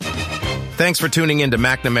Thanks for tuning in to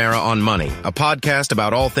McNamara on Money, a podcast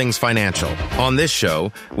about all things financial. On this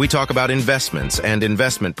show, we talk about investments and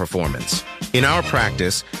investment performance. In our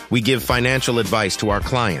practice, we give financial advice to our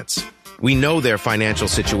clients. We know their financial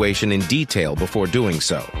situation in detail before doing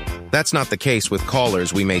so. That's not the case with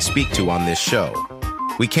callers we may speak to on this show.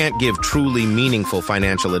 We can't give truly meaningful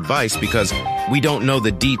financial advice because we don't know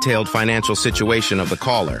the detailed financial situation of the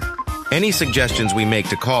caller. Any suggestions we make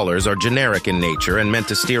to callers are generic in nature and meant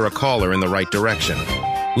to steer a caller in the right direction.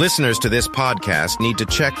 Listeners to this podcast need to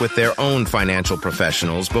check with their own financial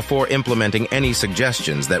professionals before implementing any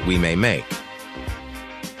suggestions that we may make.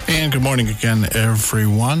 And good morning again,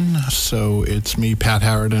 everyone. So it's me, Pat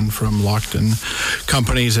Harridan from Lockton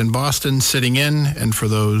Companies in Boston, sitting in. And for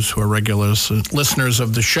those who are regular listeners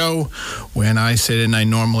of the show, when I sit in, I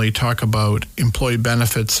normally talk about employee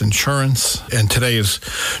benefits insurance. And today is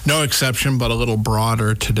no exception, but a little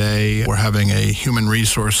broader today. We're having a human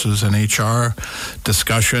resources and HR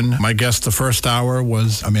discussion. My guest the first hour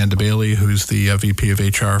was Amanda Bailey, who's the VP of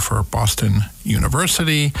HR for Boston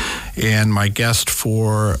University. And my guest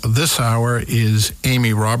for this hour is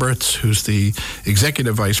Amy Roberts, who's the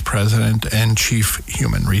Executive Vice President and Chief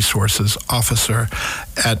Human Resources Officer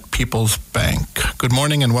at People's Bank. Good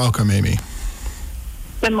morning and welcome, Amy.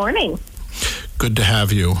 Good morning. Good to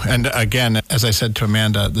have you. And again, as I said to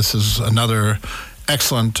Amanda, this is another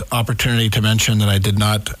excellent opportunity to mention that I did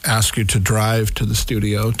not ask you to drive to the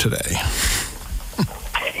studio today.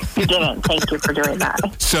 You didn't. Thank you for doing that.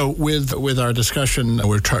 So with our discussion,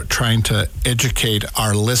 we're trying to educate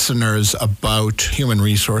our listeners about human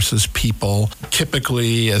resources people.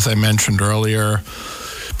 Typically, as I mentioned earlier,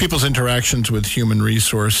 people's interactions with human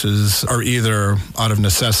resources are either out of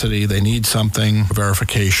necessity, they need something,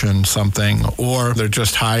 verification, something, or they're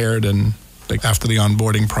just hired and after the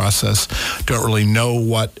onboarding process, don't really know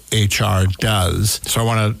what HR does. So I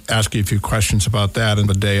want to ask you a few questions about that and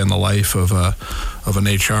the day in the life of an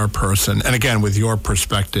HR person. And again, with your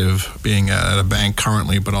perspective, being at a bank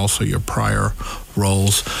currently, but also your prior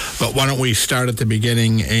roles. But why don't we start at the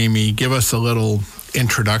beginning, Amy? Give us a little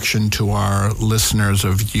introduction to our listeners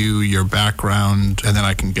of you, your background, and then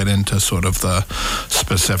I can get into sort of the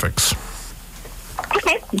specifics.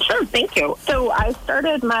 Okay, sure. Thank you. So I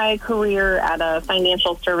started my career at a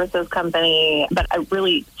financial services company, but I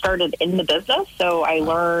really started in the business. So I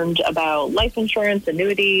learned about life insurance,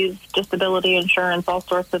 annuities, disability insurance, all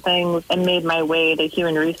sorts of things, and made my way to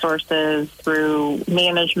human resources through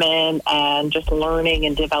management and just learning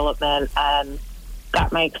and development, and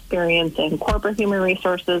got my experience in corporate human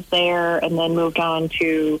resources there, and then moved on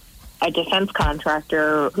to a defense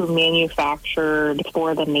contractor who manufactured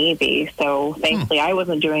for the Navy. So thankfully, I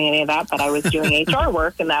wasn't doing any of that, but I was doing HR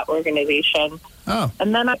work in that organization. Oh.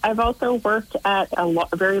 And then I've also worked at a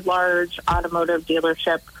very large automotive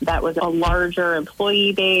dealership that was a larger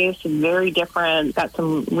employee base, very different, got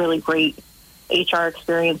some really great HR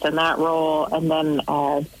experience in that role, and then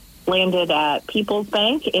landed at People's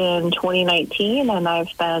Bank in 2019, and I've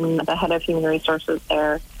been the head of human resources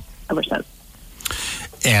there ever since.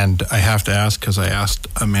 And I have to ask, because I asked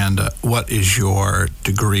Amanda, what is your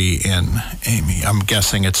degree in, Amy? I'm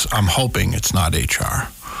hoping it's not HR.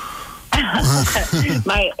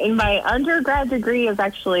 My undergrad degree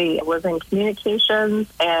was in communications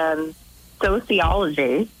and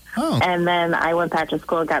sociology. Oh. And then I went back to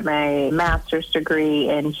school and got my master's degree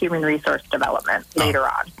in human resource development later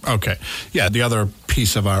on. Okay. Yeah, the other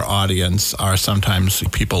piece of our audience are sometimes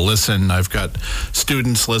people listen. I've got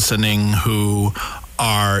students listening who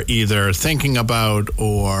are either thinking about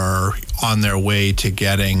or on their way to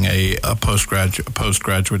getting a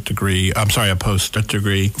postgraduate degree. A postdoc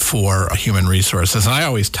degree for human resources. And I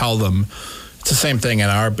always tell them, it's the same thing in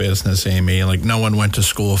our business, Amy. Like, no one went to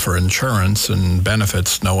school for insurance and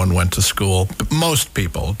benefits. No one went to school. Most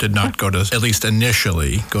people did not go to, at least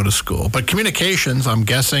initially, go to school. But communications, I'm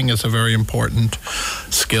guessing, is a very important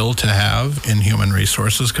skill to have in human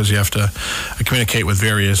resources because you have to communicate with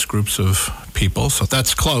various groups of people. So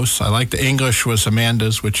that's close. I like the English was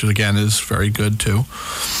Amanda's, which again is very good too.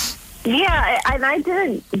 Yeah, and I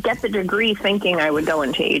didn't get the degree thinking I would go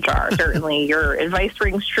into HR. Certainly, your advice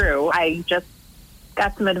rings true. I just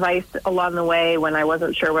got some advice along the way when I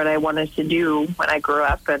wasn't sure what I wanted to do when I grew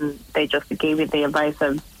up, and they just gave me the advice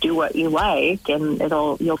of do what you like, and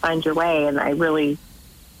you'll find your way. And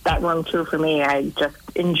that rung true for me. I just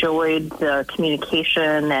enjoyed the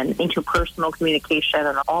communication and interpersonal communication,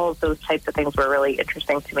 and all of those types of things were really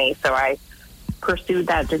interesting to me. So I pursued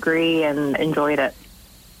that degree and enjoyed it.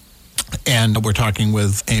 And we're talking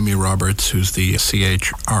with Amy Roberts, who's the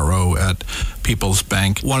CHRO at People's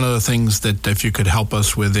Bank. One of the things that if you could help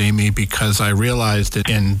us with, Amy, because I realized that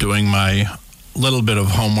in doing my little bit of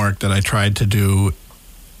homework that I tried to do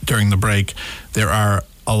during the break, there are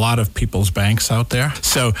a lot of People's Banks out there.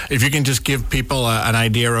 So if you can just give people an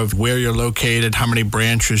idea of where you're located, how many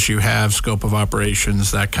branches you have, scope of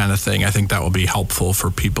operations, that kind of thing, I think that will be helpful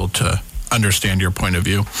for people to understand your point of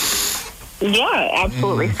view. Yeah,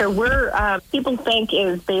 absolutely. So People's Bank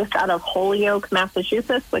is based out of Holyoke,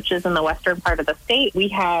 Massachusetts, which is in the western part of the state. We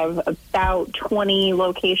have about 20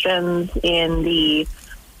 locations in the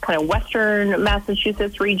kind of western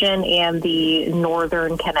Massachusetts region and the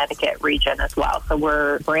northern Connecticut region as well. So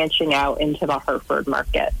we're branching out into the Hartford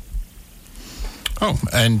market. Oh,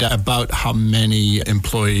 and about how many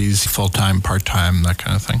employees, full-time, part-time, that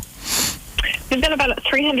kind of thing? We've got about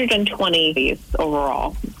 320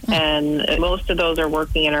 overall, and most of those are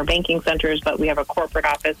working in our banking centers, but we have a corporate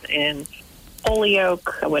office in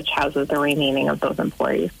Holyoke, which houses the remaining of those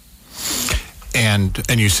employees. And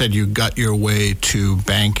you said you got your way to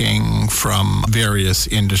banking from various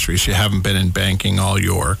industries. You haven't been in banking all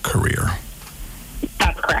your career.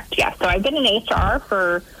 That's correct, yeah. So I've been in HR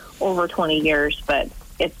for over 20 years, but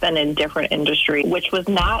it's been in different industry, which was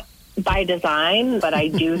not by design, but I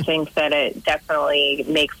do think that it definitely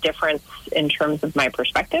makes difference in terms of my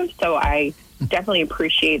perspective. So I definitely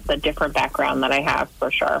appreciate the different background that I have, for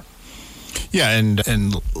sure. Yeah, and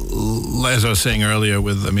as I was saying earlier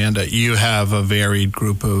with Amanda, you have a varied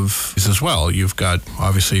group of as well. You've got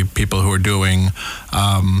obviously people who are doing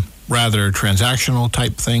rather transactional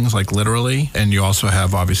type things, like literally, and you also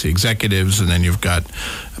have obviously executives, and then you've got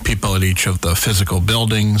people at each of the physical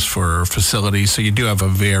buildings for facilities. So you do have a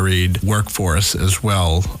varied workforce as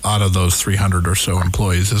well out of those 300 or so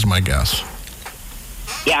employees, is my guess.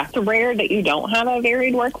 Yeah, it's rare that you don't have a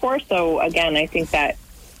varied workforce. So again, I think that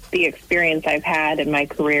the experience I've had in my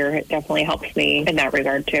career, it definitely helps me in that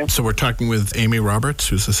regard too. So we're talking with Amy Roberts,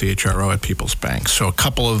 who's the CHRO at People's Bank. So a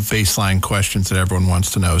couple of baseline questions that everyone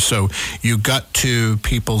wants to know. So you got to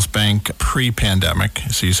People's Bank pre-pandemic.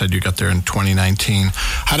 So you said you got there in 2019.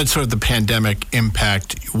 How did sort of the pandemic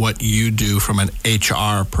impact what you do from an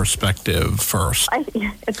HR perspective first?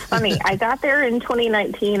 It's funny. I got there in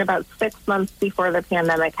 2019, about 6 months before the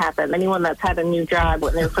pandemic happened. Anyone that's had a new job,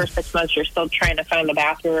 in their first 6 months, you're still trying to find the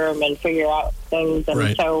bathroom and figure out things. And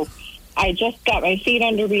right. So I just got my feet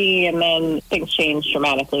under me, and then things changed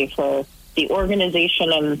dramatically for the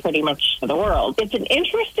organization and pretty much the world. It's an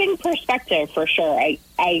interesting perspective for sure.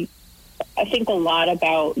 I think a lot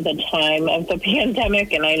about the time of the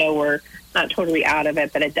pandemic, and I know we're not totally out of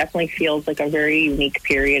it, but it definitely feels like a very unique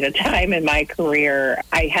period of time in my career.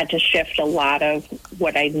 I had to shift a lot of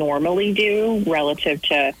what I normally do relative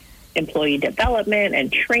to employee development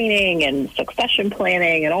and training and succession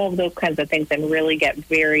planning and all of those kinds of things, and really get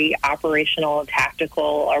very operational and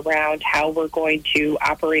tactical around how we're going to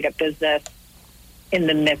operate a business in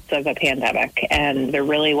the midst of a pandemic. And there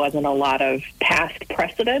really wasn't a lot of past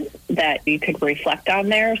precedent that you could reflect on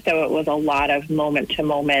there. So it was a lot of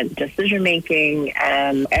moment-to-moment decision-making,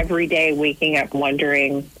 and every day waking up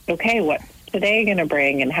wondering, okay, what's today going to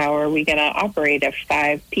bring, and how are we going to operate if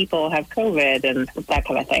 5 people have COVID, and that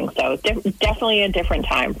kind of thing. So definitely a different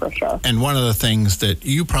time for sure. And one of the things that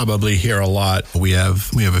you probably hear a lot, we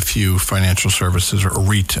have a few financial services, or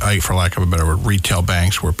for lack of a better word, retail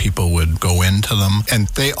banks where people would go into them, and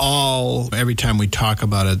they all, every time we talk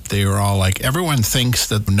about it, they are all like, everyone thinks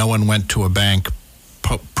that no one went to a bank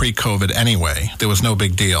pre-COVID anyway. There was no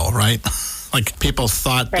big deal, right? Like people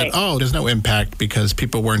thought that, there's no impact because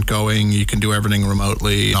people weren't going, you can do everything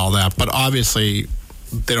remotely, all that. But obviously,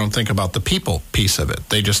 they don't think about the people piece of it.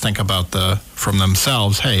 They just think about from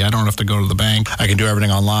themselves, hey, I don't have to go to the bank. I can do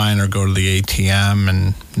everything online or go to the ATM,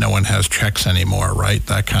 and no one has checks anymore, right?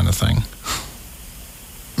 That kind of thing.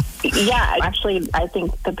 Yeah, actually, I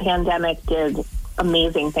think the pandemic did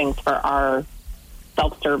amazing things for our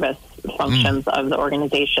self-service functions of the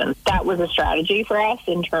organization. That was a strategy for us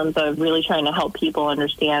in terms of really trying to help people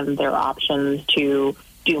understand their options to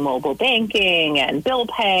do mobile banking and bill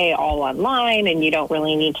pay all online, and you don't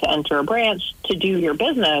really need to enter a branch to do your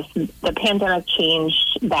business. The pandemic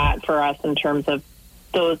changed that for us in terms of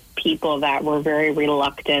those people that were very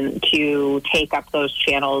reluctant to take up those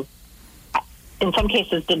channels. In some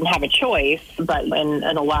cases didn't have a choice, but in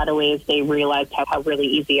a lot of ways they realized how really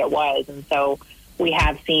easy it was. And so we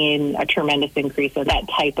have seen a tremendous increase of that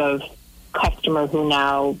type of customer who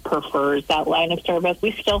now prefers that line of service.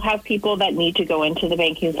 We still have people that need to go into the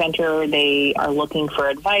banking center. They are looking for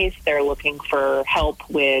advice. They're looking for help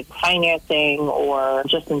with financing or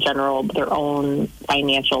just in general their own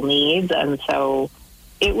financial needs. And so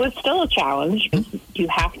it was still a challenge. You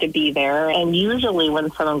have to be there. And usually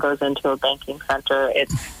when someone goes into a banking center,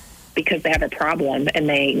 it's because they have a problem and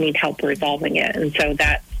they need help resolving it. And so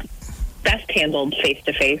that's handled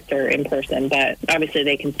face-to-face or in person. But obviously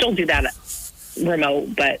they can still do that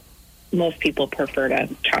remote, but most people prefer to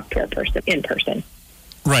talk to a person in person.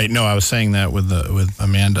 Right. No, I was saying that with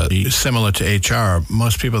Amanda. Similar to HR,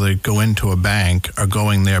 most people that go into a bank are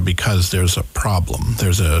going there because there's a problem.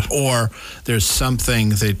 Or there's something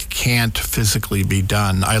that can't physically be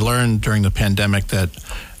done. I learned during the pandemic that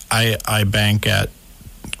I bank at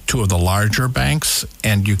two of the larger banks,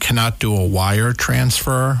 and you cannot do a wire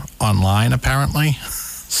transfer online, apparently.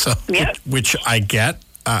 So, yep. Which I get.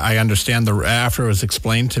 I understand after it was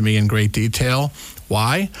explained to me in great detail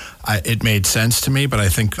why. It made sense to me, but I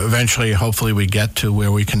think eventually, hopefully, we get to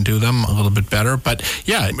where we can do them a little bit better. But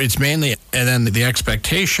yeah, it's mainly, and then the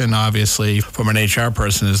expectation, obviously, from an HR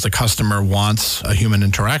person is the customer wants a human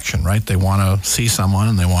interaction, right? They want to see someone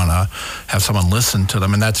and they want to have someone listen to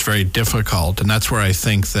them, and that's very difficult. And that's where I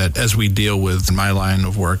think that as we deal with, in my line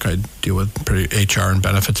of work, I deal with HR and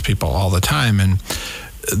benefits people all the time, and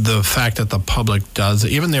the fact that the public does,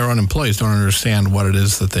 even their own employees don't understand what it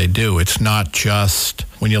is that they do. It's not just,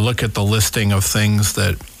 when you look at the listing of things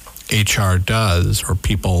that HR does or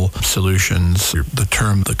people solutions, the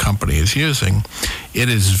term the company is using, it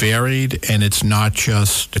is varied, and it's not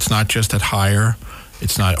just at hire.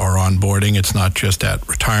 It's not, or onboarding. It's not just at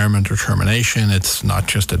retirement or termination. It's not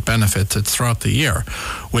just at benefits. It's throughout the year,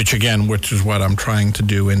 which is what I'm trying to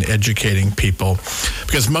do in educating people,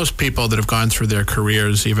 because most people that have gone through their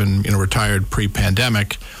careers, even retired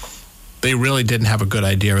pre-pandemic, they really didn't have a good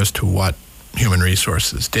idea as to what human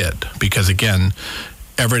resources did, because again,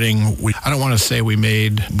 everything, I don't want to say we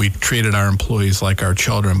treated our employees like our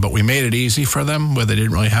children, but we made it easy for them where they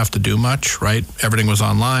didn't really have to do much, right? Everything was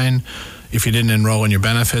online. If you didn't enroll in your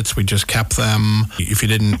benefits, we just kept them. If you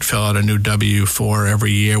didn't fill out a new W-4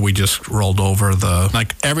 every year, we just rolled over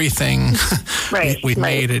everything. Right. we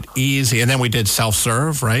made it easy. And then we did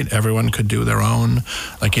self-serve, right? Everyone could do their own.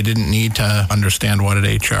 You didn't need to understand what an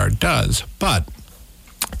HR does. But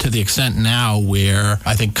to the extent now where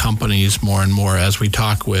I think companies more and more, as we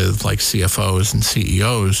talk with CFOs and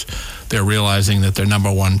CEOs, they're realizing that their number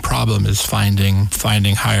one problem is finding,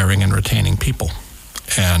 hiring, and retaining people.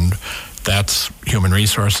 And that's human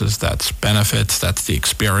resources, that's benefits, that's the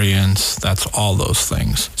experience, that's all those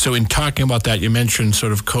things. So in talking about that, you mentioned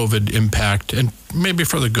sort of COVID impact, and maybe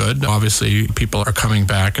for the good. Obviously, people are coming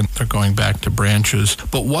back and they're going back to branches.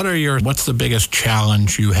 But what's the biggest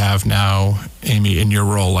challenge you have now, Amy, in your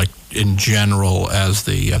role, in general as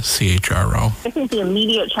the CHRO? I think the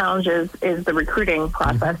immediate challenge is the recruiting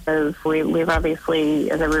process. Mm-hmm. We've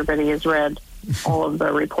obviously, as everybody has read, all of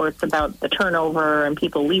the reports about the turnover and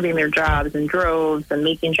people leaving their jobs in droves and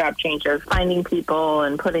making job changes. Finding people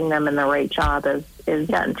and putting them in the right job is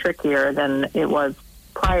gotten trickier than it was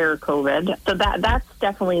prior COVID. So that's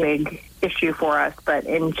definitely a big issue for us. But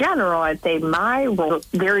in general, I'd say my role is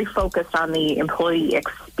very focused on the employee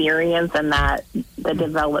experience and the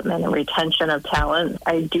development and retention of talent.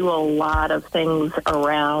 I do a lot of things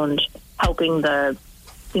around helping the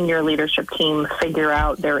senior leadership team figure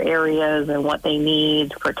out their areas and what they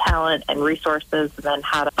need for talent and resources, and then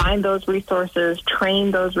how to find those resources,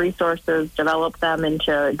 train those resources, develop them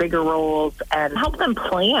into bigger roles, and help them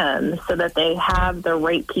plan so that they have the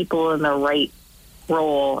right people in the right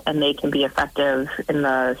role and they can be effective in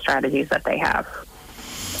the strategies that they have.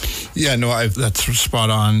 Yeah, no, that's spot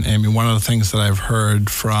on, Amy. One of the things that I've heard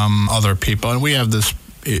from other people, and we have this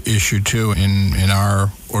issue too in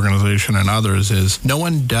our organization and others, is no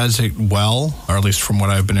one does it well, or at least from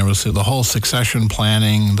what I've been able to see, the whole succession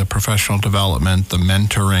planning, the professional development, the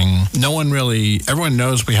mentoring. Everyone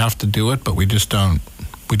knows we have to do it, but we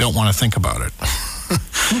don't want to think about it.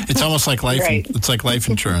 It's almost like life. Right. It's like life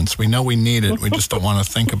insurance. We know we need it. We just don't want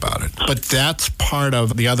to think about it. But that's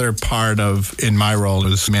the other part of, in my role,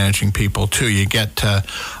 is managing people too. You get to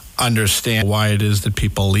understand why it is that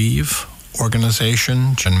people leave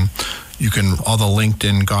organizations, and all the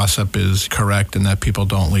LinkedIn gossip is correct in that people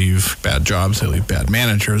don't leave bad jobs, they leave bad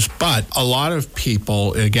managers. But a lot of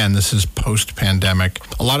people, again, this is post-pandemic,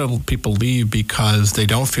 a lot of people leave because they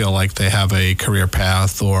don't feel like they have a career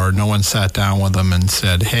path, or no one sat down with them and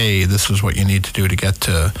said, hey, this is what you need to do to get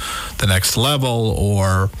to the next level,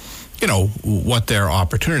 or what their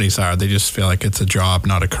opportunities are. They just feel like it's a job,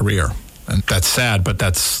 not a career. And that's sad, but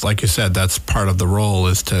that's, like you said, that's part of the role,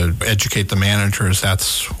 is to educate the managers.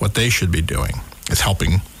 That's what they should be doing, is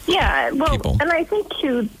helping people. And I think,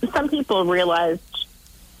 too, some people realized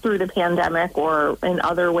through the pandemic or in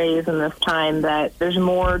other ways in this time that there's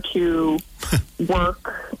more to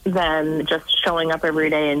work than just showing up every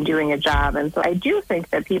day and doing a job. And so I do think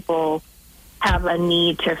that people have a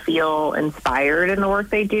need to feel inspired in the work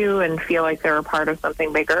they do and feel like they're a part of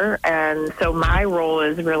something bigger. And so my role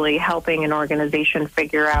is really helping an organization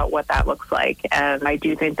figure out what that looks like. And I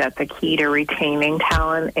do think that the key to retaining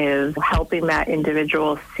talent is helping that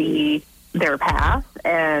individual see their path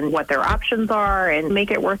and what their options are and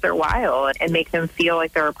make it worth their while and make them feel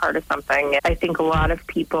like they're a part of something. I think a lot of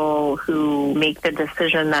people who make the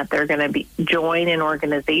decision that they're going to join an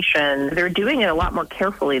organization, they're doing it a lot more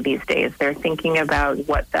carefully these days. They're thinking about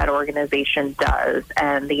what that organization does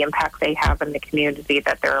and the impact they have in the community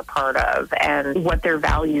that they're a part of and what their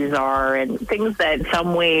values are and things that in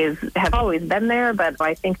some ways have always been there, but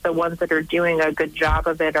I think the ones that are doing a good job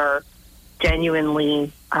of it are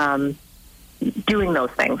genuinely doing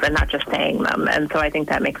those things and not just saying them. And so I think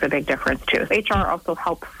that makes a big difference too. HR also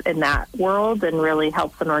helps in that world and really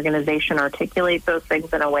helps an organization articulate those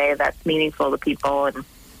things in a way that's meaningful to people. And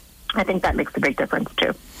I think that makes a big difference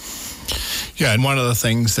too. Yeah, and one of the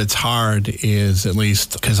things that's hard is, at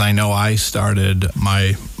least because I know I started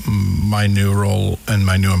my new role and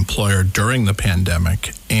my new employer during the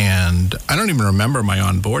pandemic, and I don't even remember my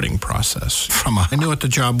onboarding process. I knew what the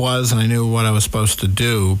job was and I knew what I was supposed to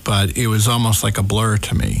do, but it was almost like a blur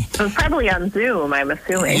to me. It was probably on Zoom, I'm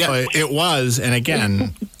assuming. Yeah, it was, and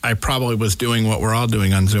again, I probably was doing what we're all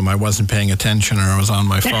doing on Zoom. I wasn't paying attention, or I was on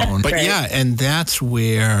my phone. But right. Yeah, and that's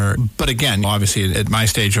where, but again, obviously at my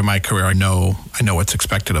stage of my career, I know what's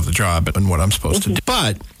expected of the job and what I'm supposed to do.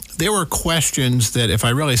 But there were questions that if I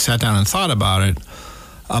really sat down and thought about it,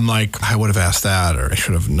 I'm like, I would have asked that, or I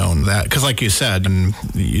should have known that. Because like you said, and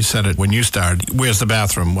you said it when you started, where's the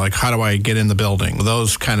bathroom? Like, how do I get in the building?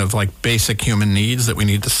 Those kind of like basic human needs that we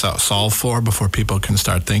need to solve for before people can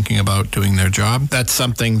start thinking about doing their job. That's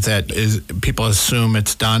something that is, people assume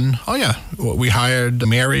it's done. Oh yeah, we hired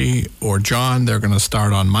Mary or John. They're going to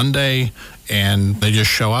start on Monday. And they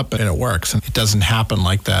just show up and it works. And it doesn't happen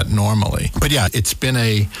like that normally. But yeah, it's been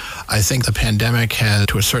I think the pandemic has,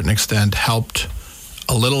 to a certain extent, helped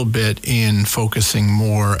a little bit in focusing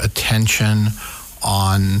more attention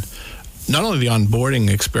on not only the onboarding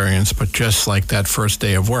experience, but just like that first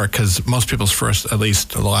day of work. Because most people's first, at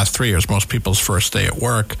least the last 3 years, most people's first day at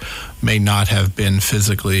work may not have been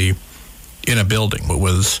physically in a building. It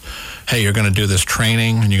was, hey, you're going to do this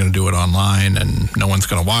training and you're going to do it online and no one's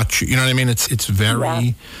going to watch you. You know what I mean?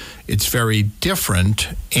 It's very different,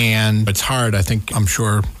 and it's hard. I'm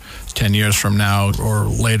sure 10 years from now or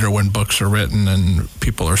later, when books are written and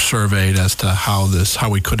people are surveyed as to how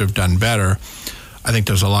we could have done better, I think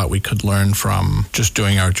there's a lot we could learn from just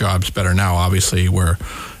doing our jobs better now. Obviously,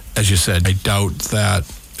 as you said, I doubt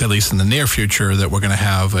that, at least in the near future, that we're going to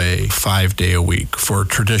have a 5-day a week for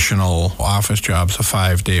traditional office jobs, a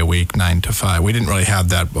 5-day a week, 9 to 5. We didn't really have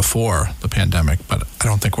that before the pandemic, but I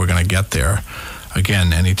don't think we're going to get there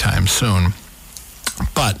again anytime soon.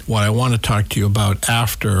 But what I want to talk to you about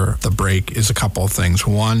after the break is a couple of things.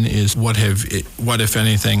 One is what if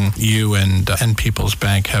anything, you and People's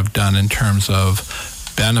Bank have done in terms of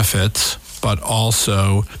benefits, but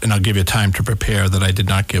also, and I'll give you time to prepare that I did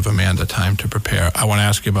not give Amanda time to prepare. I want to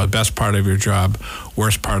ask you about the best part of your job,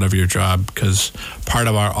 worst part of your job, because part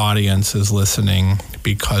of our audience is listening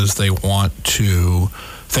because they want to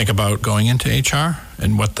think about going into HR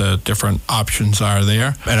and what the different options are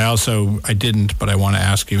there. And I didn't, but I want to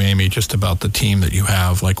ask you, Amy, just about the team that you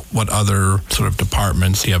have. Like, what other sort of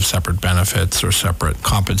departments? Do you have separate benefits or separate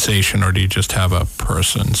compensation, or do you just have a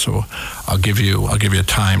person? So I'll give you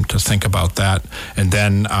time to think about that. And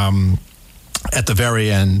then at the very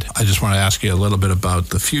end, I just want to ask you a little bit about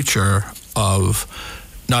the future of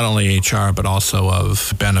not only HR, but also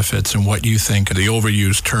of benefits, and what you think the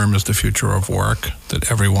overused term is the future of work that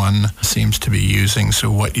everyone seems to be using. So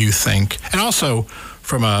what you think, and also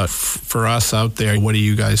for us out there, what do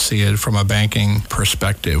you guys see it from a banking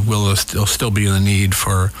perspective? Will there still be the need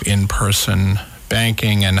for in-person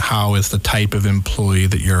banking, and how is the type of employee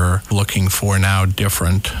that you're looking for now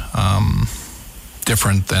different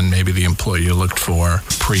than maybe the employee you looked for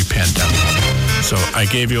pre-pandemic? So I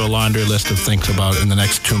gave you a laundry list of things about in the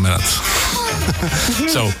next 2 minutes.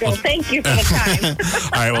 Well, thank you for the time.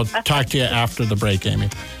 All right, we'll talk to you after the break, Amy.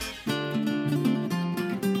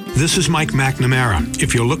 This is Mike McNamara.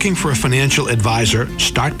 If you're looking for a financial advisor,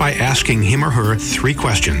 start by asking him or her 3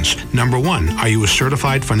 questions. Number 1, are you a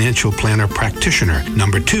certified financial planner practitioner?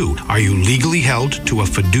 Number 2, are you legally held to a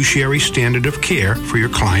fiduciary standard of care for your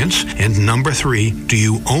clients? And number 3, do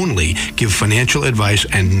you only give financial advice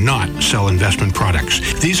and not sell investment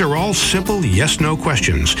products? These are all simple yes-no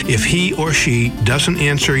questions. If he or she doesn't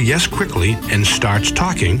answer yes quickly and starts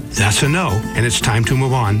talking, that's a no, and it's time to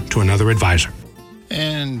move on to another advisor.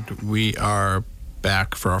 And we are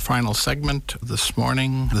back for our final segment this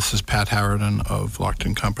morning. This is Pat Harridan of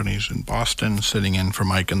Lockton Companies in Boston, sitting in for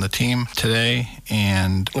Mike and the team today.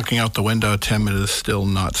 And looking out the window, Tim, it is still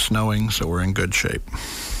not snowing, so we're in good shape.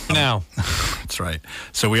 Now. That's right.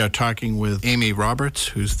 So we are talking with Amy Roberts,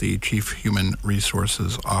 who's the Chief Human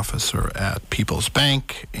Resources Officer at People's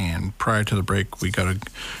Bank. And prior to the break, we got a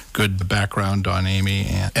good background on Amy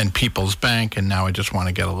and People's Bank. And now I just want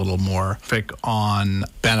to get a little more thick on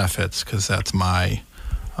benefits, because that's my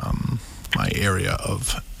area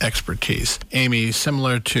of expertise. Amy,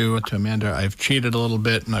 similar to Amanda, I've cheated a little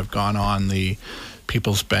bit and I've gone on the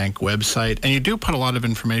People's Bank website. And you do put a lot of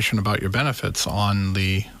information about your benefits on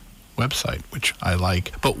the website, which I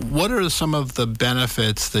like. But what are some of the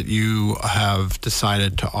benefits that you have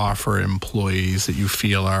decided to offer employees that you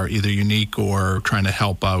feel are either unique or trying to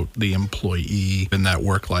help out the employee in that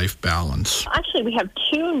work-life balance? Actually, we have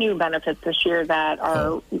 2 new benefits this year that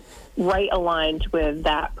are right aligned with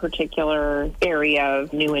that particular area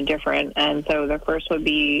of new and different. And so the first would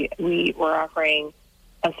be we're offering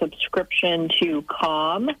a subscription to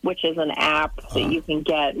Calm, which is an app that you can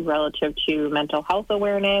get relative to mental health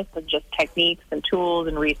awareness and just techniques and tools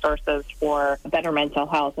and resources for better mental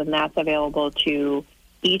health. And that's available to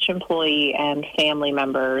each employee and family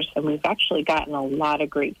members. And we've actually gotten a lot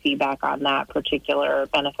of great feedback on that particular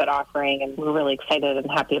benefit offering. And we're really excited and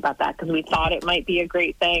happy about that, because we thought it might be a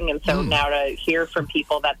great thing. And so now to hear from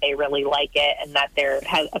people that they really like it, and that there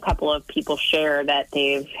has a couple of people share that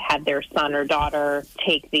they've had their son or daughter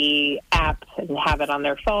take the app and have it on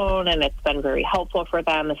their phone, and it's been very helpful for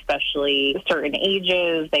them, especially certain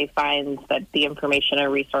ages. They find that the information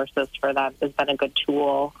and resources for them has been a good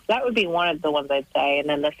tool. That would be one of the ones I'd say.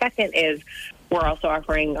 And then the second is we're also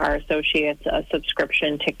offering our associates a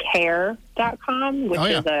subscription to care.com, which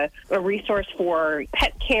is a resource for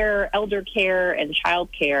pet care, elder care, and child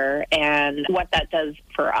care. And what that does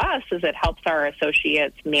for us is it helps our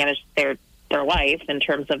associates manage their life in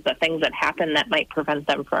terms of the things that happen that might prevent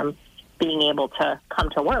them from being able to come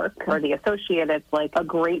to work. For the associate, it's like a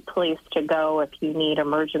great place to go if you need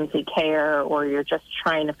emergency care, or you're just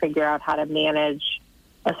trying to figure out how to manage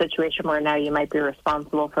a situation where now you might be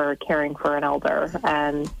responsible for caring for an elder.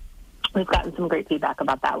 And we've gotten some great feedback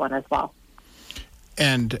about that one as well.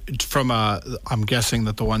 And I'm guessing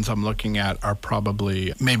that the ones I'm looking at are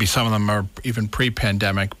probably, maybe some of them are even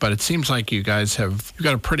pre-pandemic, but it seems like you guys you've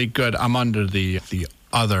got a pretty good, I'm under the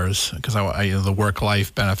others, because the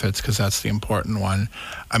work-life benefits, because that's the important one.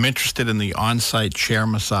 I'm interested in the on-site chair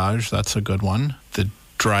massage. That's a good one. The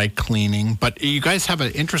dry cleaning. But you guys have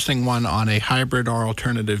an interesting one on a hybrid or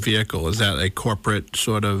alternative vehicle. Is that a corporate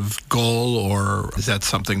sort of goal, or is that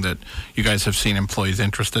something that you guys have seen employees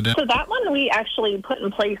interested in? So that one we actually put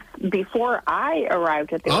in place before I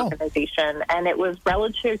arrived at the organization, and it was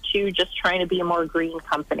relative to just trying to be a more green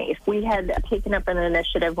company. We had taken up an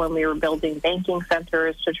initiative when we were building banking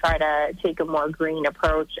centers to try to take a more green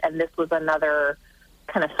approach, and this was another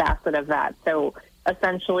kind of facet of that. So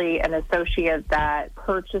essentially, an associate that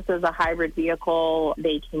purchases a hybrid vehicle,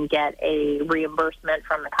 they can get a reimbursement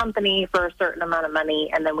from the company for a certain amount of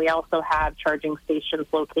money. And then we also have charging stations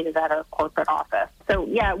located at our corporate office. So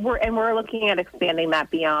yeah, we're looking at expanding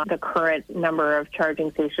that beyond the current number of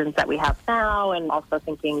charging stations that we have now, and also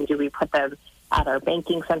thinking, do we put them at our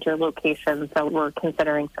banking center location? So we're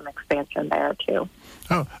considering some expansion there too.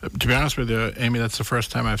 Oh, to be honest with you, Amy, that's the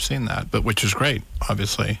first time I've seen that, but which is great,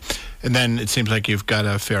 obviously. And then it seems like you've got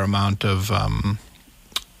a fair amount of,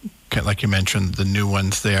 like you mentioned, the new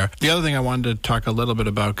ones there. The other thing I wanted to talk a little bit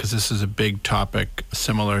about, because this is a big topic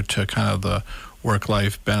similar to kind of the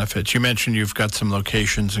work-life benefits. You mentioned you've got some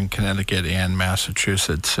locations in Connecticut and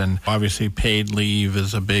Massachusetts, and obviously paid leave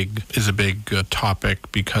is a big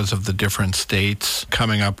topic because of the different states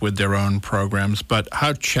coming up with their own programs. But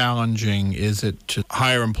how challenging is it to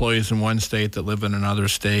hire employees in one state that live in another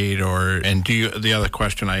state? The other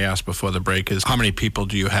question I asked before the break is, how many people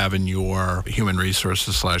do you have in your human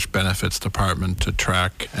resources / benefits department to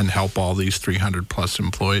track and help all these 300 plus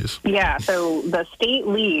employees? Yeah, so the state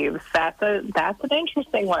leaves, that's an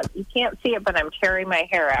interesting one. You can't see it, but I'm tearing my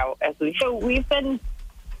hair out. We've been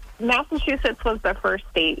Massachusetts was the first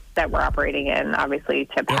state that we're operating in, obviously,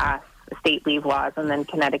 to pass state leave laws, and then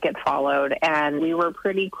Connecticut followed. And we were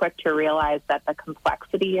pretty quick to realize that the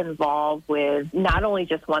complexity involved with not only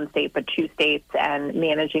just one state, but 2 states and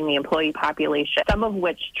managing the employee population, some of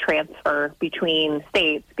which transfer between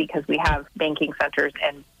states because we have banking centers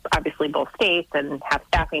in obviously both states and have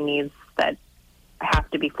staffing needs that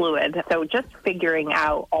have to be fluid. So just figuring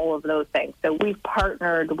out all of those things. So we've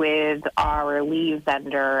partnered with our leave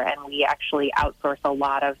vendor, and we actually outsource a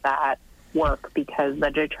lot of that work because the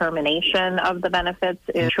determination of the benefits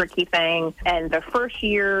is a tricky thing. And the first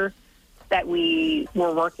year that we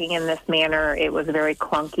were working in this manner, it was very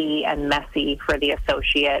clunky and messy for the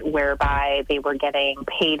associate, whereby they were getting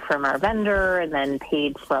paid from our vendor and then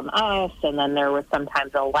paid from us, and then there was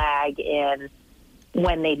sometimes a lag in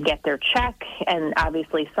when they'd get their check. And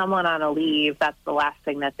obviously someone on a leave, that's the last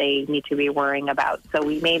thing that they need to be worrying about. So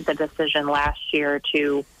we made the decision last year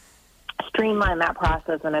to streamline that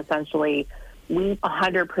process and essentially leave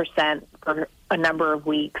 100% for a number of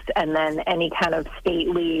weeks, and then any kind of state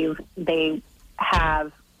leave they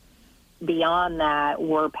have beyond that,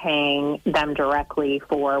 we're paying them directly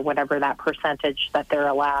for whatever that percentage that they're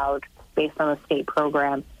allowed based on the state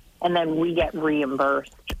program, and then we get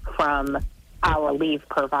reimbursed from our leave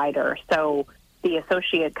provider. So the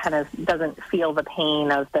associate kind of doesn't feel the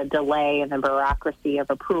pain of the delay and the bureaucracy of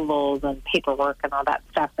approvals and paperwork and all that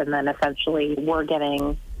stuff. And then essentially we're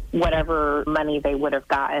getting whatever money they would have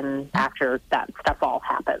gotten after that stuff all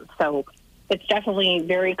happened. So it's definitely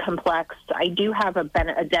very complex. I do have a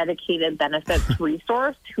dedicated benefits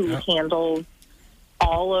resource who handles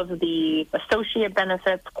all of the associate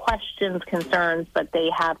benefits, questions, concerns, but they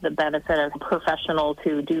have the benefit of a professional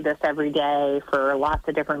to do this every day for lots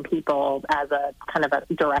of different people as a kind of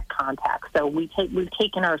a direct contact. So we've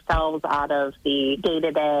taken ourselves out of the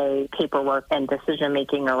day-to-day paperwork and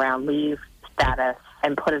decision-making around leave status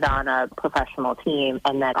and put it on a professional team,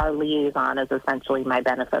 and that our liaison is essentially my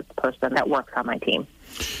benefits person that works on my team.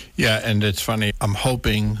 Yeah, and it's funny. I'm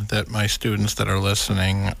hoping that my students that are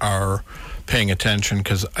listening are paying attention,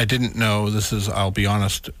 because I didn't know, I'll be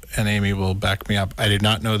honest, and Amy will back me up, I did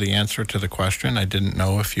not know the answer to the question. I didn't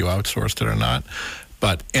know if you outsourced it or not.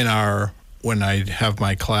 But when I have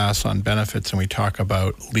my class on benefits and we talk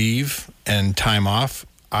about leave and time off,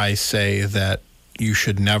 I say that you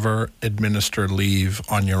should never administer leave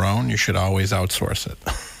on your own. You should always outsource it.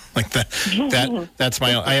 Like that's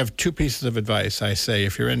I have 2 pieces of advice. I say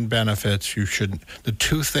if you're in benefits, the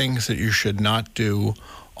 2 things that you should not do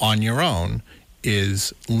on your own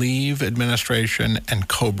is leave administration and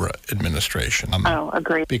COBRA administration.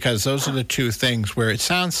 Agree. Because those are the 2 things where it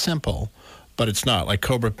sounds simple, but it's not. Like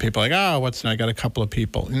COBRA, people are like, I got a couple of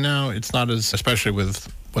people. No, it's not especially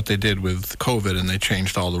with what they did with COVID, and they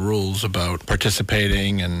changed all the rules about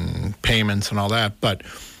participating and payments and all that. But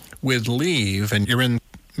with leave, and you're in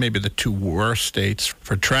maybe the 2 worst states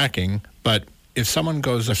for tracking, but if someone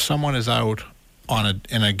is out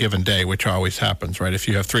in a given day, which always happens, right? If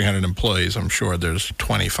you have 300 employees, I'm sure there's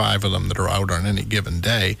 25 of them that are out on any given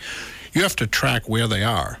day. You have to track where they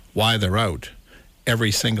are, why they're out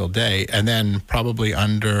every single day, and then probably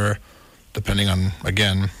depending on,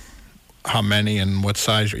 again, how many and what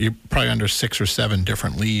size, you're probably under 6 or 7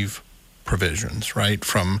 different leave provisions, right?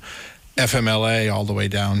 From FMLA all the way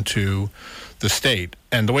down to the state.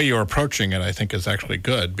 And the way you're approaching it, I think, is actually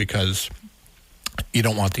good, because you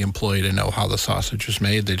don't want the employee to know how the sausage is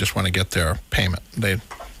made. They just want to get their payment.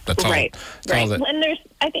 That's all. Right. And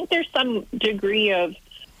I think there's some degree of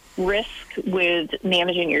risk with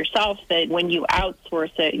managing yourself, that when you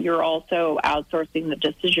outsource it, you're also outsourcing the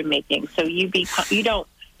decision making. So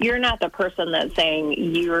you're not the person that's saying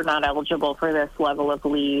you're not eligible for this level of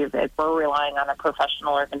leave. We're relying on a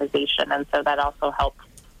professional organization, and so that also helps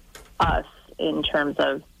us in terms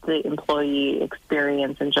of the employee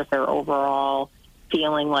experience and just their overall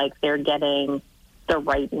feeling like they're getting the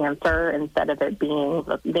right answer, instead of it being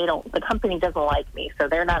the company doesn't like me, so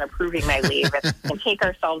they're not approving my leave, and take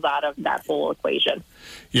ourselves out of that whole equation.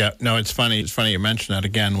 Yeah, no, it's funny you mention that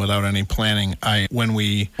again without any planning.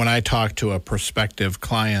 When I talk to a prospective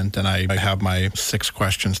client and I have my 6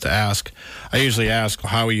 questions to ask, I usually ask,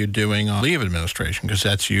 how are you doing on leave administration? Because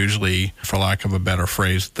that's usually, for lack of a better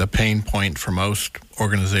phrase, the pain point for most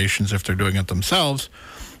organizations if they're doing it themselves.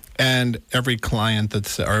 And every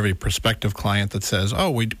prospective client that says,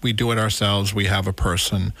 we do it ourselves, we have a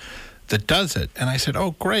person that does it. And I said,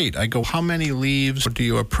 oh, great. I go, how many leaves do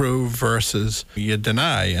you approve versus you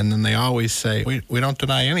deny? And then they always say, we don't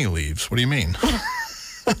deny any leaves. What do you mean?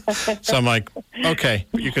 So I'm like, okay,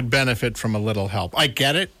 you could benefit from a little help. I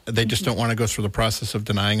get it. They just don't want to go through the process of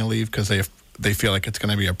denying a leave because they feel like it's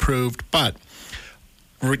going to be approved. But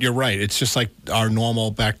you're right. It's just like our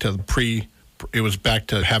normal it was back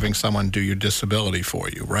to having someone do your disability for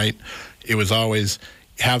you, right? It was always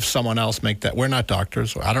have someone else make that. We're not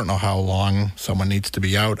doctors. I don't know how long someone needs to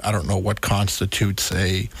be out. I don't know what constitutes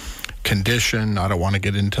a condition. I don't want to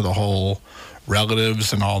get into the whole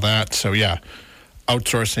relatives and all that. So, yeah,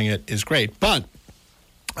 outsourcing it is great. But,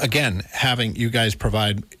 again, having you guys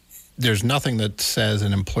provide, there's nothing that says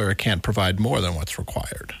an employer can't provide more than what's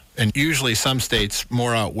required. And usually some states,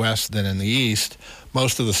 more out west than in the east,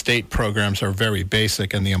 most of the state programs are very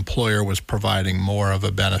basic, and the employer was providing more of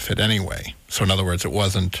a benefit anyway. So in other words, it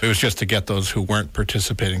was just to get those who weren't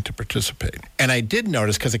participating to participate. And I did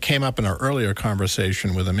notice, because it came up in our earlier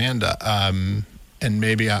conversation with Amanda, and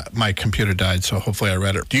maybe my computer died, so hopefully I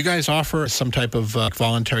read it. Do you guys offer some type of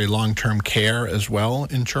voluntary long-term care as well,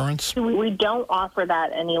 insurance? We don't offer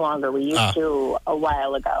that any longer. We used to a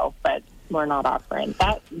while ago, but we're not offering.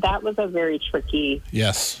 That was a very tricky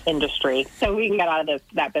industry. So we can get out of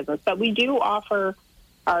that business. But we do offer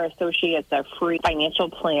our associates a free financial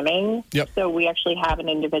planning. Yep. So we actually have an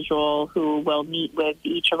individual who will meet with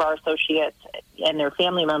each of our associates and their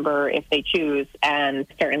family member if they choose. And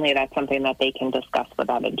certainly that's something that they can discuss with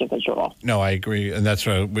that individual. No, I agree. And that's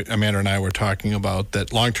what Amanda and I were talking about,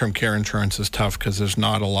 that long-term care insurance is tough because there's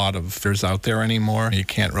not a lot of there's out there anymore. You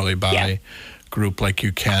can't really buy group like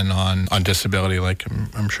you can on disability, like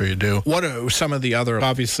I'm sure you do. What are some of the other,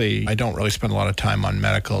 obviously, I don't really spend a lot of time on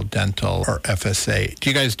medical, dental, or FSA. Do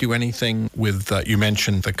you guys do anything with, you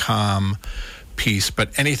mentioned the CALM piece,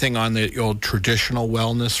 but anything on the old traditional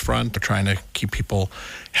wellness front, trying to keep people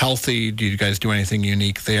healthy? Do you guys do anything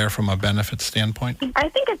unique there from a benefit standpoint? I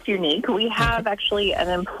think it's unique. We have actually an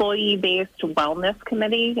employee-based wellness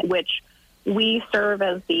committee, which we serve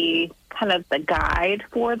as the kind of the guide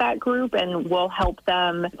for that group, and we'll help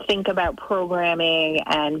them think about programming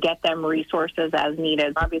and get them resources as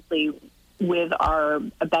needed. Obviously, with our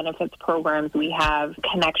benefits programs, we have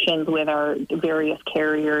connections with our various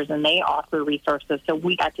carriers, and they offer resources. So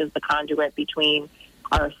we act as the conduit between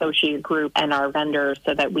our associate group and our vendors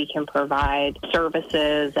so that we can provide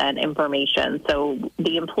services and information. So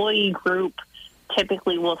the employee group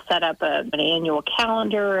typically will set up an annual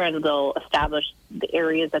calendar, and they'll establish the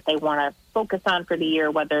areas that they want to focus on for the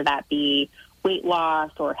year, whether that be weight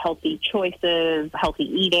loss or healthy choices, healthy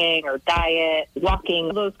eating or diet,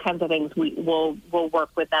 walking, those kinds of things. We'll work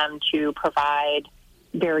with them to provide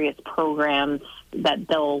various programs that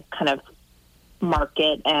they'll kind of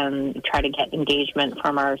market and try to get engagement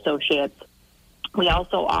from our associates. We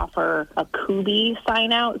also offer a Kubi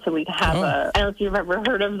sign out. So we have I don't know if you've ever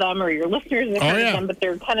heard of them or your listeners have heard of them, but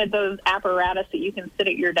they're kind of those apparatus that you can sit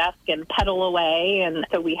at your desk and pedal away. And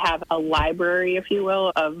so we have a library, if you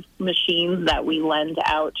will, of machines that we lend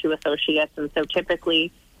out to associates. And so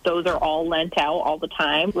typically those are all lent out all the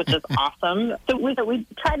time, which is awesome. So we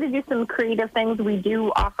try to do some creative things. We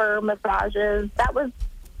do offer massages. That was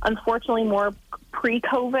unfortunately more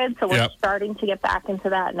pre-COVID, so we're starting to get back into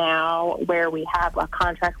that now, where we have a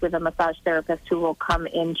contract with a massage therapist who will come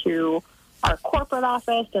into our corporate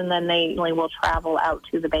office, and then they will travel out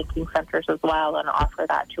to the banking centers as well and offer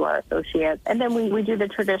that to our associates. And then we do the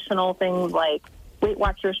traditional things like Weight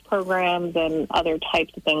Watchers programs and other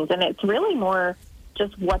types of things, and it's really more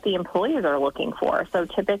just what the employees are looking for. So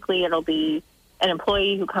typically it'll be an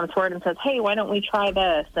employee who comes forward and says, hey, why don't we try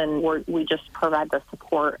this? And we just provide the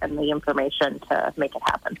support and the information to make it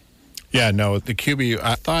happen. Yeah, no, the Kubi,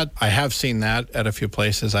 I thought I have seen that at a few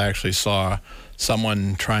places. I actually saw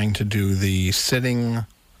someone trying to do the sitting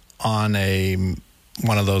on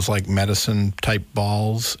one of those like medicine type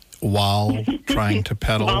balls while trying to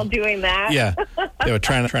pedal. While doing that? Yeah, they were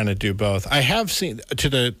trying to do both. I have seen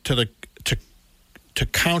to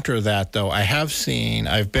counter that, though,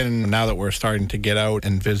 I've been, now that we're starting to get out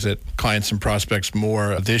and visit clients and prospects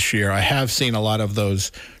more this year, I have seen a lot of those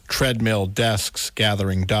treadmill desks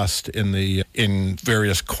gathering dust in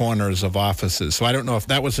various corners of offices. So I don't know if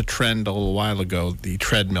that was a trend a little while ago, the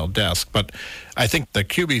treadmill desk, but I think the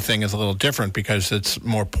Kubi thing is a little different because it's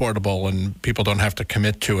more portable and people don't have to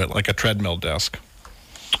commit to it like a treadmill desk.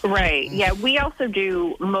 Right. Yeah, we also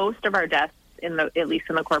do most of our desks, at least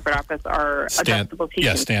in the corporate office, are adjustable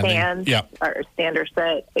to stand or stand or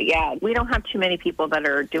sit. But yeah, we don't have too many people that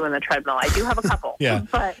are doing the treadmill. I do have a couple,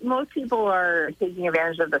 but most people are taking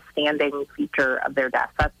advantage of the standing feature of their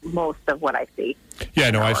desk. That's most of what I see. Yeah,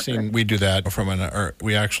 no, I've seen, we do that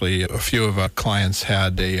we actually, a few of our clients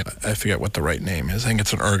had I forget what the right name is. I think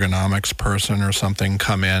it's an ergonomics person or something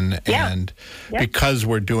come in and because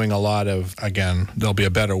we're doing a lot of, again, there'll be a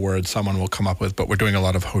better word someone will come up with, but we're doing a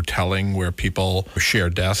lot of hoteling where people share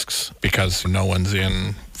desks because no one's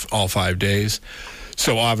in all 5 days.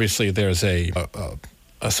 So obviously there's a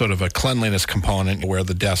sort of a cleanliness component where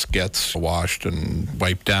the desk gets washed and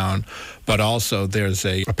wiped down. But also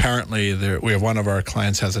apparently we have one of our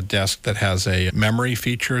clients has a desk that has a memory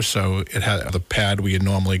feature. So it has the pad we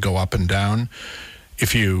normally go up and down. It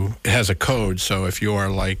has a code. So if you're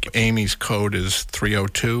like Amy's code is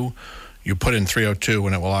 302, you put in 302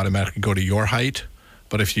 and it will automatically go to your height.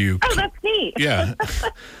 But if you... Oh, that's neat. Yeah.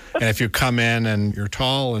 And if you come in and you're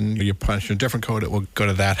tall and you punch a different code, it will go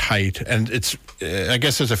to that height. And I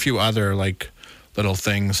guess there's a few other like little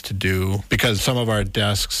things to do because some of our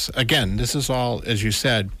desks, again, this is all, as you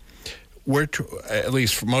said, at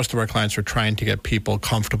least for most of our clients are trying to get people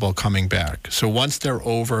comfortable coming back. So once they're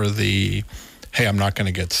over the, hey, I'm not going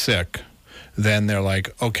to get sick, then they're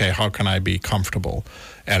like, okay, how can I be comfortable?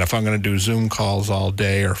 And if I'm going to do Zoom calls all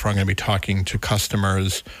day or if I'm going to be talking to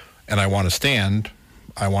customers and I want to stand,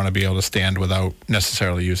 I want to be able to stand without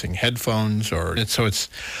necessarily using headphones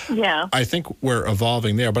I think we're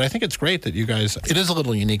evolving there, but I think it's great that you guys, it is a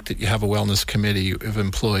little unique that you have a wellness committee of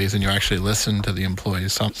employees and you actually listen to the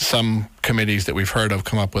employees. Some committees that we've heard of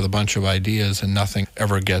come up with a bunch of ideas and nothing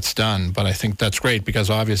ever gets done, but I think that's great because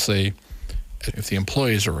obviously if the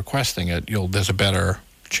employees are requesting it, there's a better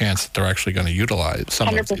chance that they're actually going to utilize some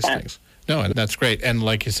 100%. Of these things. No, that's great. And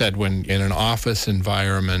like you said, when in an office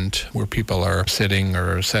environment where people are sitting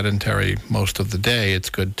or sedentary most of the day, it's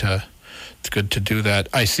good to do that.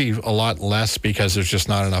 I see a lot less because there's just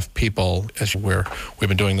not enough people. We've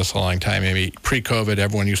been doing this a long time. Maybe pre-COVID,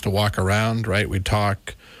 everyone used to walk around, right? We'd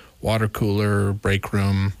talk, water cooler, break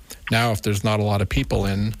room. Now, if there's not a lot of people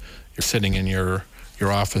in, you're sitting in your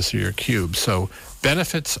office or your cube. So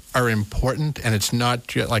benefits are important, and it's not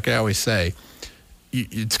just, like I always say,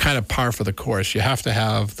 it's kind of par for the course. You have to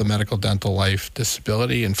have the medical, dental, life,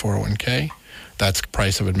 disability, and 401k. That's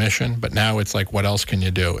price of admission. But now it's like, what else can you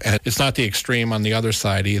do? And it's not the extreme on the other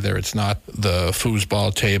side either. It's not the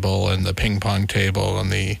foosball table and the ping pong table and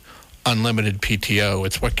the unlimited PTO.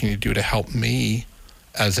 It's what can you do to help me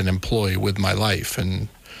as an employee with my life? And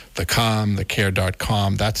the Calm, the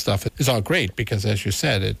care.com, that stuff is all great because, as you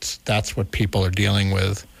said, that's what people are dealing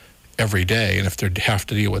with every day. And if they have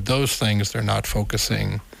to deal with those things, they're not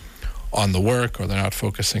focusing on the work or they're not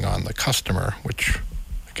focusing on the customer, which,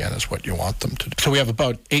 again, is what you want them to do. So we have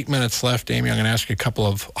about 8 minutes left. Amy, I'm going to ask you a couple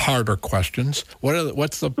of harder questions.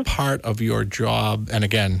 What's the part of your job? And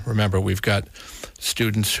again, remember, we've got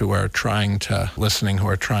students who are trying to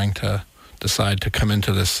decide to come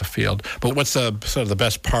into this field. But what's the sort of the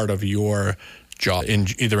best part of your job,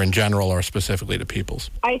 either in general or specifically to Peoples?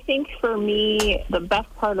 I think for me, the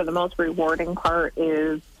best part or the most rewarding part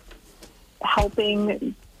is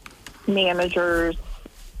helping managers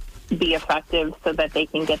be effective so that they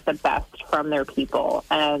can get the best from their people.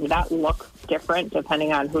 And that looks different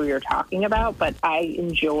depending on who you're talking about, but I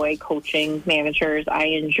enjoy coaching managers. I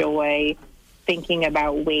enjoy thinking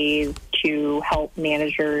about ways to help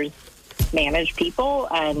managers manage people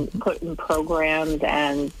and put in programs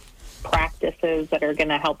and practices that are going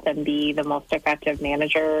to help them be the most effective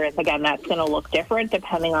manager. And again, that's going to look different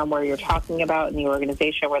depending on where you're talking about in the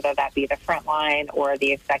organization, whether that be the front line or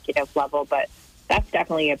the executive level. But that's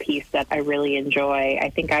definitely a piece that I really enjoy. I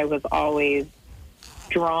think I was always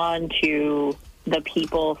drawn to the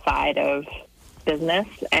people side of business,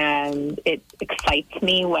 and it excites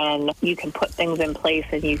me when you can put things in place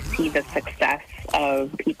and you see the success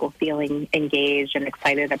of people feeling engaged and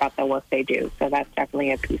excited about the work they do. So that's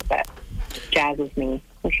definitely a piece that jazzes me,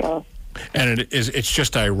 for sure. And it's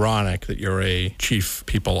just ironic that you're a chief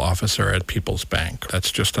people officer at People's Bank.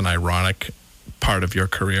 That's just an ironic part of your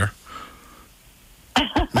career.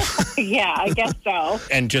 Yeah, I guess so.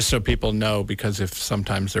 And just so people know, because if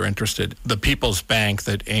sometimes they're interested, the People's Bank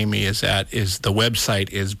that Amy is at, the website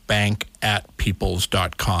is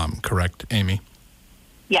bank@peoples.com, correct, Amy?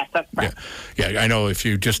 Yes, that's correct. Yeah, I know if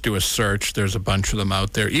you just do a search, there's a bunch of them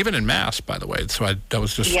out there, even in Mass, by the way. So that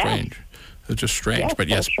was just strange. It was just strange. Yes, but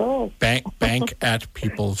yes, sure.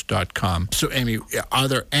 bank@peoples.com. So, Amy, are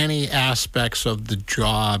there any aspects of the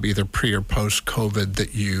job, either pre or post-COVID,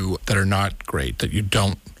 that are not great, that you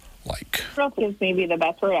don't like? I don't know if it's maybe the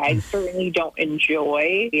best word. I certainly don't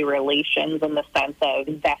enjoy the relations in the sense of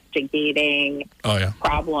investigating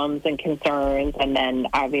problems and concerns and then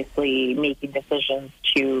obviously making decisions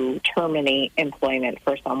to terminate employment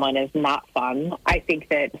for someone is not fun. I think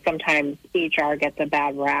that sometimes HR gets a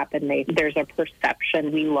bad rap and there's a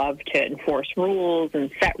perception we love to enforce rules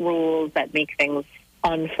and set rules that make things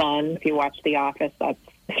unfun. If you watch The Office, that's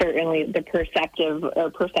certainly the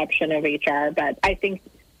perception of HR, but I think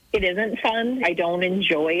it isn't fun. I don't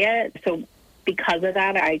enjoy it. So because of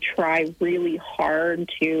that, I try really hard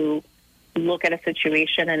to look at a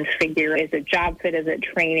situation and figure, is it job fit, is it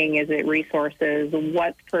training, is it resources,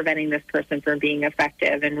 what's preventing this person from being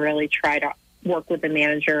effective, and really try to work with the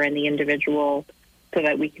manager and the individual so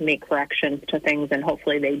that we can make corrections to things and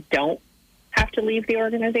hopefully they don't have to leave the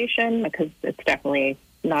organization, because it's definitely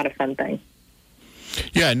not a fun thing.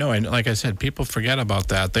 Yeah, no, and like I said, people forget about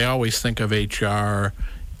that. They always think of HR,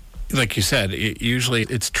 like you said, usually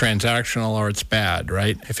it's transactional or it's bad,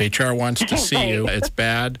 right? If HR wants to see you, it's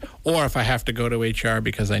bad. Or if I have to go to HR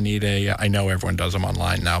because I need I know everyone does them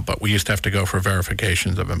online now, but we used to have to go for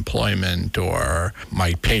verifications of employment, or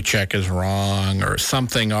my paycheck is wrong or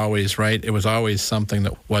something always, right? It was always something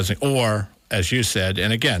that wasn't, or as you said,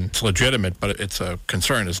 and again, it's legitimate, but it's a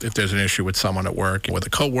concern, is if there's an issue with someone at work, with a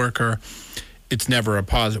coworker, it's never a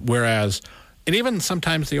positive. Whereas, and even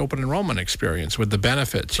sometimes the open enrollment experience with the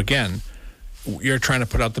benefits, again, you're trying to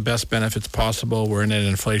put out the best benefits possible. We're in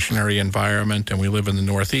an inflationary environment and we live in the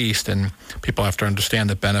Northeast, and people have to understand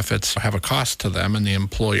that benefits have a cost to them, and the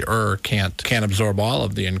employer can't absorb all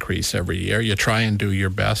of the increase every year. You try and do your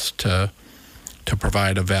best to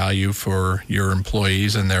provide a value for your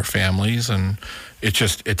employees and their families, and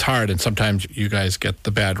it's hard. And sometimes you guys get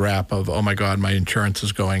the bad rap of, oh my God, my insurance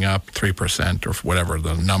is going up 3% or whatever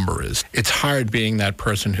the number is. It's hard being that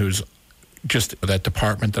person who's just that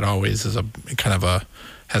department that always is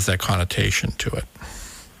has that connotation to it.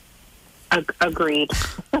 Agreed.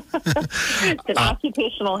 It's an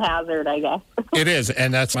occupational hazard, I guess. It is,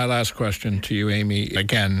 and that's my last question to you, Amy.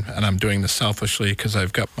 Again, and I'm doing this selfishly because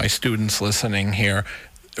I've got my students listening here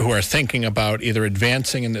who are thinking about either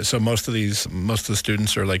advancing in this. So most of the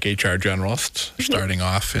students are like HR generalists, starting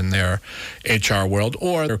off in their HR world,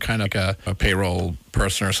 or they're kind of like a payroll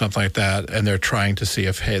person or something like that, and they're trying to see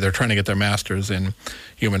if, they're trying to get their master's in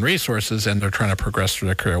human resources and they're trying to progress through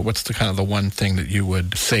their career. What's the one thing that you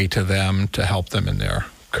would say to them to help them in their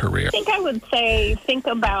career? I think I would say, think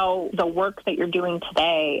about the work that you're doing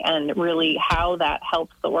today and really how that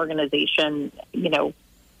helps the organization,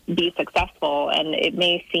 be successful. And it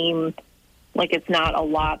may seem like it's not a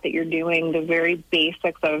lot that you're doing. The very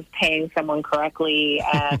basics of paying someone correctly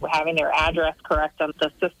and having their address correct on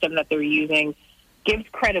the system that they're using gives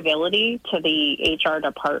credibility to the HR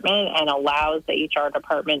department and allows the HR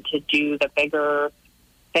department to do the bigger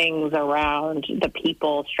things around the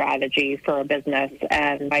people strategy for a business.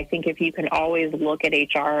 And I think if you can always look at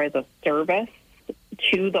HR as a service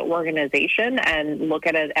to the organization and look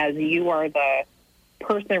at it as you are the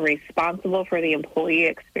person responsible for the employee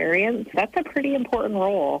experience, that's a pretty important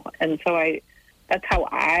role. And so that's how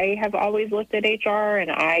I have always looked at HR,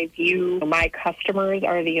 and I view my customers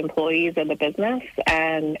are the employees of the business.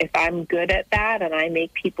 And if I'm good at that and I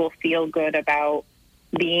make people feel good about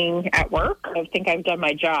being at work, I think I've done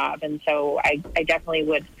my job. And so I definitely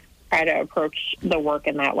would try to approach the work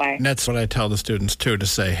in that way. And that's what I tell the students too, to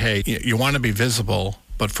say, hey, you want to be visible,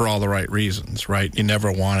 but for all the right reasons, right? You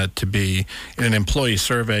never want it to be, in an employee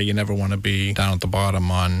survey, you never want to be down at the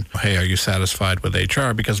bottom on, hey, are you satisfied with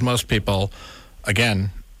HR? Because most people,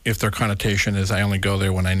 again, if their connotation is I only go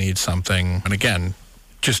there when I need something, and again,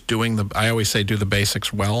 just I always say do the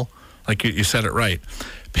basics well. Like you said it right.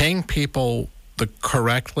 Paying people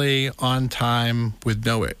correctly, on time,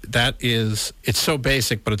 it's so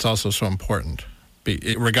basic, but it's also so important.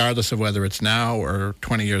 Regardless of whether it's now or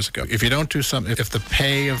 20 years ago. If you don't do something, if the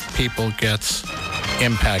pay of people gets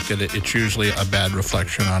impacted, it's usually a bad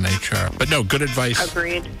reflection on HR. But no, good advice.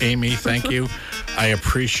 Agreed. Amy, thank you. I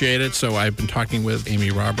appreciate it. So I've been talking with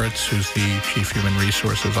Amy Roberts, who's the Chief Human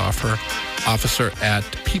Resources Officer at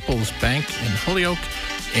People's Bank in Holyoke.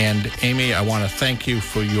 And Amy, I want to thank you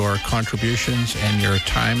for your contributions and your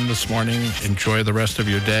time this morning. Enjoy the rest of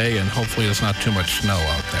your day, and hopefully there's not too much snow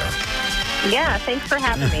out there. Yeah, thanks for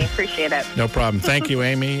having me. Appreciate it. No problem. Thank you,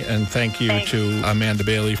 Amy, and thank you to Amanda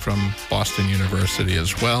Bailey from Boston University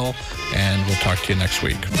as well. And we'll talk to you next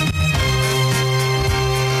week.